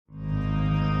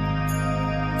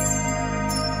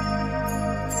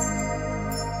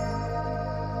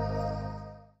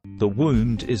The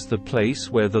wound is the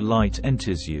place where the light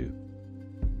enters you.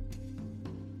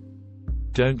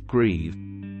 Don't grieve.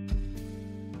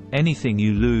 Anything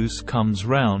you lose comes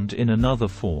round in another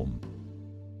form.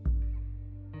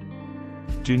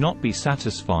 Do not be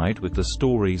satisfied with the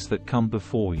stories that come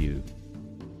before you.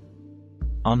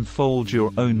 Unfold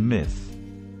your own myth.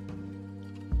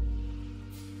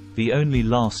 The only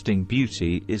lasting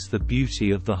beauty is the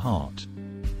beauty of the heart.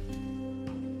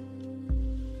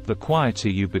 The quieter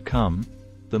you become,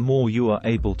 the more you are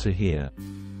able to hear.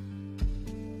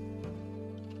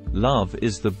 Love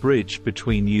is the bridge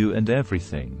between you and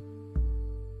everything.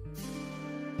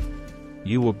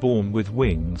 You were born with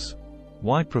wings.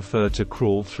 Why prefer to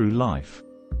crawl through life?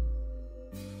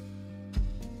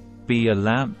 Be a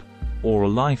lamp, or a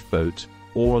lifeboat,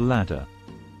 or a ladder.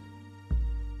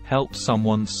 Help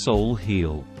someone's soul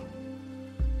heal.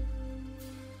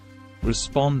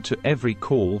 Respond to every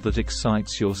call that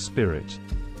excites your spirit.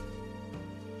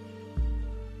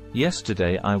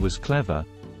 Yesterday I was clever,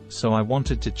 so I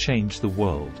wanted to change the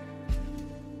world.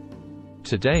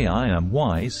 Today I am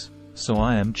wise, so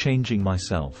I am changing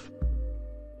myself.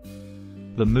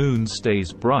 The moon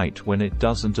stays bright when it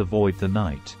doesn't avoid the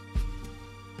night.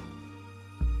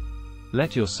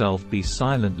 Let yourself be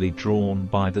silently drawn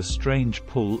by the strange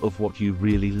pull of what you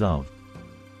really love.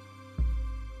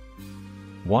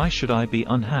 Why should I be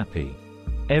unhappy?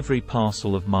 Every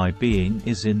parcel of my being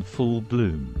is in full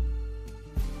bloom.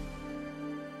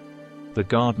 The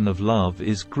garden of love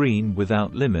is green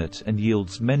without limit and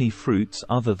yields many fruits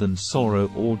other than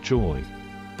sorrow or joy.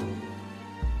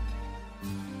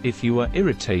 If you are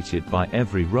irritated by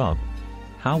every rub,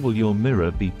 how will your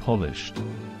mirror be polished?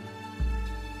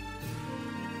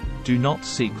 Do not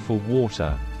seek for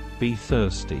water, be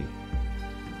thirsty.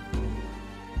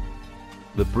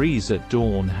 The breeze at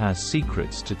dawn has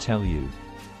secrets to tell you.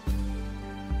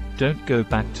 Don't go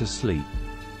back to sleep.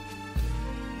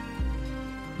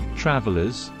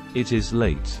 Travelers, it is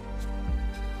late.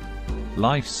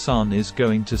 Life's sun is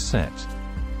going to set.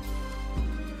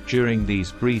 During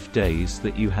these brief days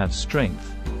that you have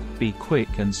strength, be quick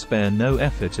and spare no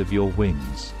effort of your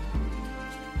wings.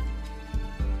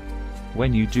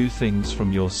 When you do things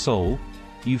from your soul,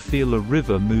 you feel a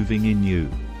river moving in you,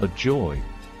 a joy.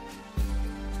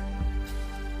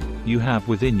 You have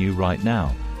within you right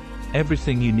now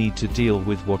everything you need to deal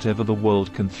with whatever the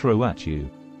world can throw at you.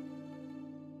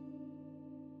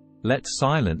 Let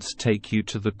silence take you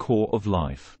to the core of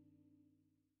life.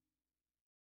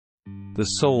 The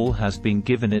soul has been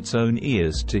given its own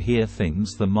ears to hear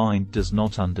things the mind does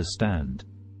not understand.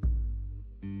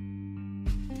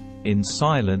 In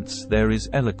silence there is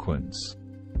eloquence.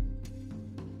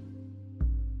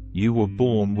 You were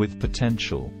born with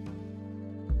potential.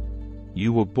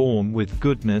 You were born with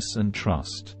goodness and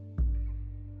trust.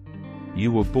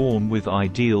 You were born with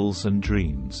ideals and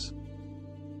dreams.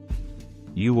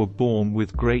 You were born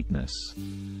with greatness.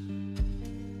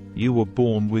 You were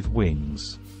born with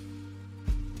wings.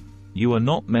 You are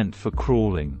not meant for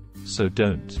crawling, so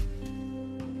don't.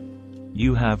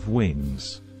 You have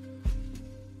wings.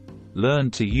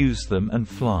 Learn to use them and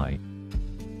fly.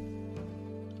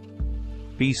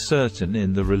 Be certain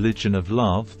in the religion of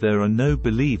love there are no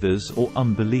believers or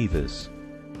unbelievers.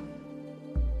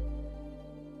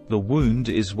 The wound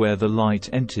is where the light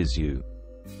enters you.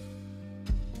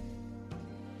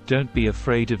 Don't be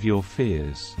afraid of your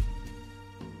fears.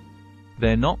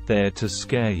 They're not there to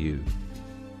scare you.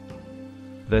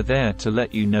 They're there to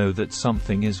let you know that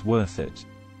something is worth it.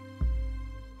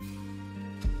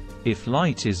 If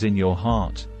light is in your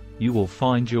heart, you will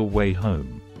find your way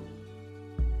home.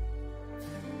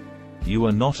 You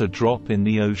are not a drop in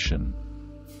the ocean.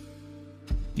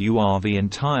 You are the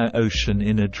entire ocean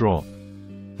in a drop.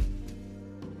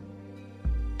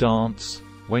 Dance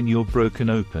when you're broken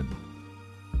open.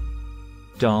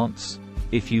 Dance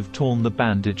if you've torn the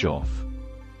bandage off.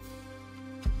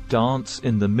 Dance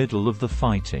in the middle of the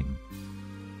fighting.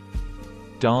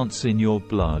 Dance in your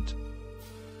blood.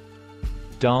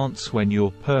 Dance when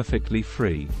you're perfectly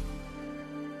free.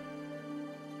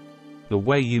 The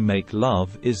way you make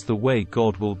love is the way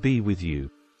God will be with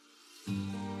you.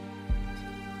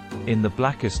 In the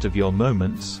blackest of your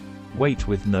moments, wait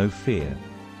with no fear.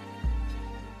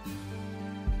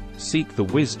 Seek the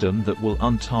wisdom that will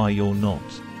untie your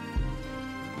knot.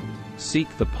 Seek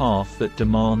the path that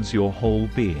demands your whole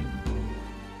being.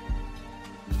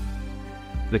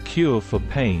 The cure for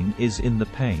pain is in the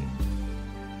pain.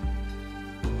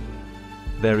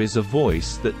 There is a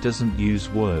voice that doesn't use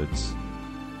words.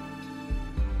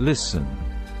 Listen.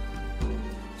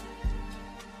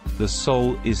 The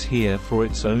soul is here for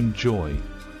its own joy.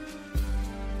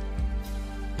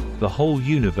 The whole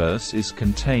universe is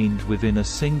contained within a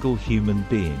single human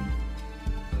being.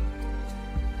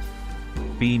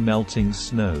 Be melting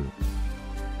snow.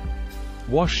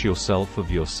 Wash yourself of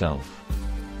yourself.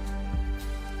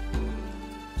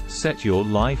 Set your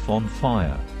life on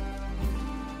fire.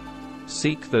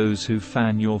 Seek those who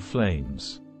fan your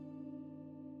flames.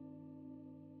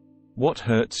 What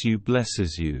hurts you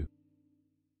blesses you.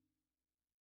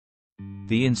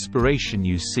 The inspiration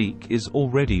you seek is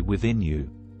already within you.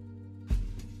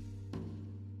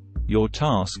 Your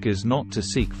task is not to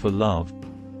seek for love,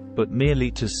 but merely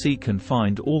to seek and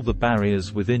find all the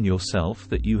barriers within yourself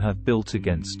that you have built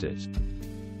against it.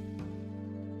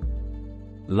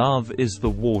 Love is the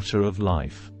water of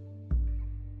life.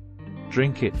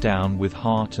 Drink it down with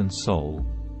heart and soul.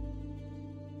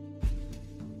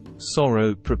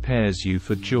 Sorrow prepares you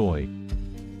for joy.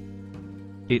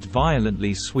 It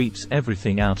violently sweeps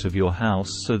everything out of your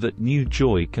house so that new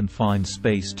joy can find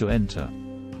space to enter.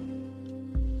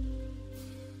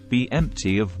 Be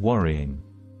empty of worrying.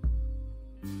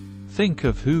 Think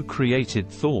of who created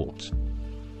thought.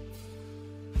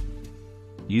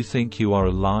 You think you are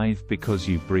alive because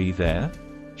you breathe air?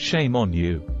 Shame on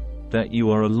you, that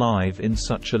you are alive in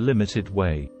such a limited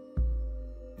way.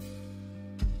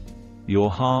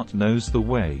 Your heart knows the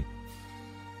way.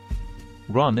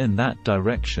 Run in that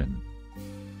direction.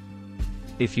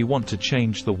 If you want to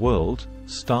change the world,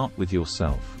 start with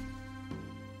yourself.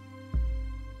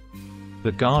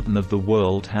 The garden of the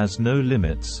world has no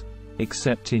limits,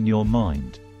 except in your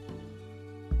mind.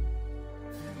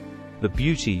 The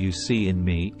beauty you see in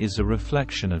me is a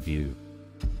reflection of you.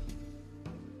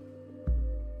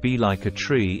 Be like a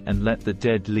tree and let the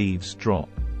dead leaves drop.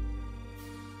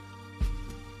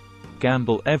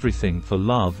 Gamble everything for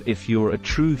love if you're a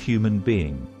true human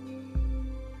being.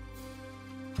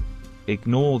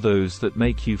 Ignore those that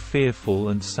make you fearful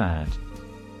and sad.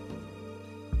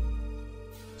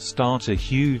 Start a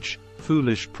huge,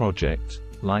 foolish project,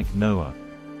 like Noah.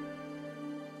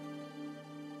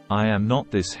 I am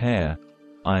not this hair,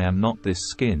 I am not this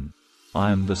skin,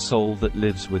 I am the soul that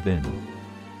lives within.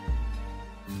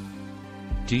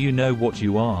 Do you know what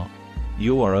you are?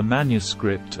 You are a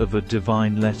manuscript of a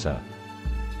divine letter.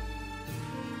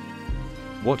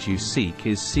 What you seek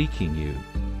is seeking you.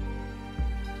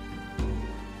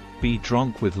 Be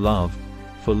drunk with love,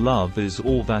 for love is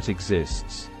all that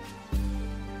exists.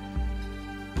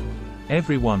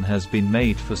 Everyone has been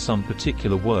made for some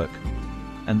particular work,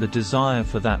 and the desire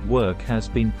for that work has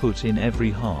been put in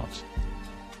every heart.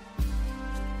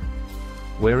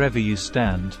 Wherever you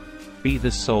stand, be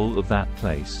the soul of that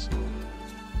place.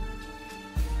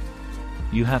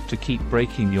 You have to keep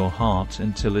breaking your heart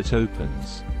until it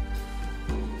opens.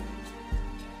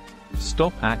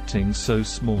 Stop acting so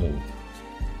small.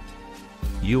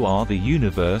 You are the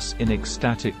universe in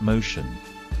ecstatic motion.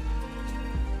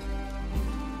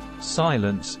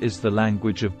 Silence is the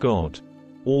language of God,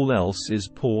 all else is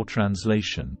poor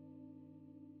translation.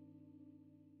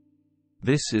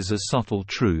 This is a subtle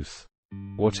truth.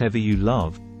 Whatever you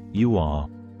love, you are.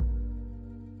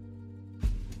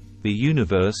 The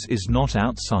universe is not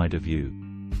outside of you.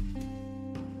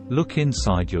 Look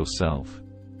inside yourself.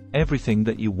 Everything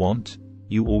that you want,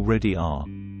 you already are.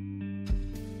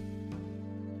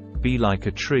 Be like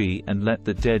a tree and let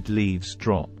the dead leaves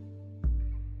drop.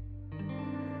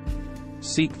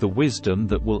 Seek the wisdom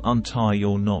that will untie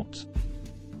your knot.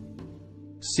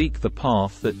 Seek the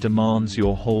path that demands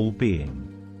your whole being.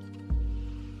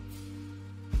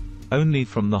 Only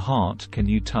from the heart can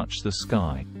you touch the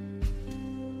sky.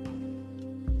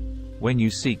 When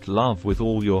you seek love with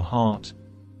all your heart,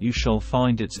 you shall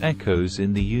find its echoes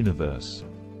in the universe.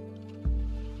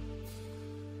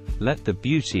 Let the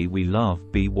beauty we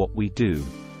love be what we do.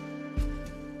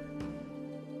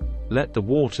 Let the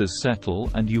waters settle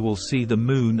and you will see the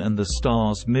moon and the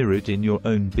stars mirrored in your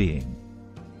own being.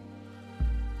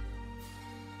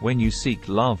 When you seek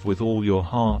love with all your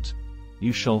heart,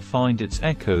 you shall find its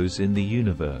echoes in the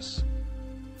universe.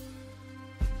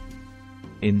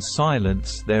 In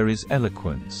silence there is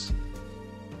eloquence.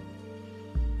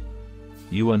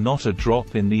 You are not a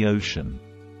drop in the ocean.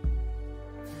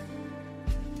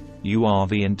 You are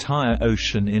the entire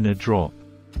ocean in a drop.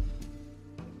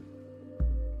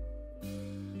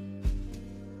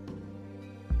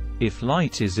 If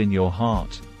light is in your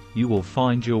heart, you will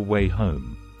find your way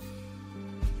home.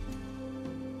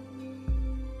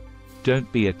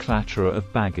 Don't be a clatterer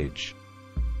of baggage.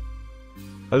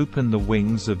 Open the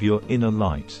wings of your inner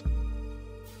light.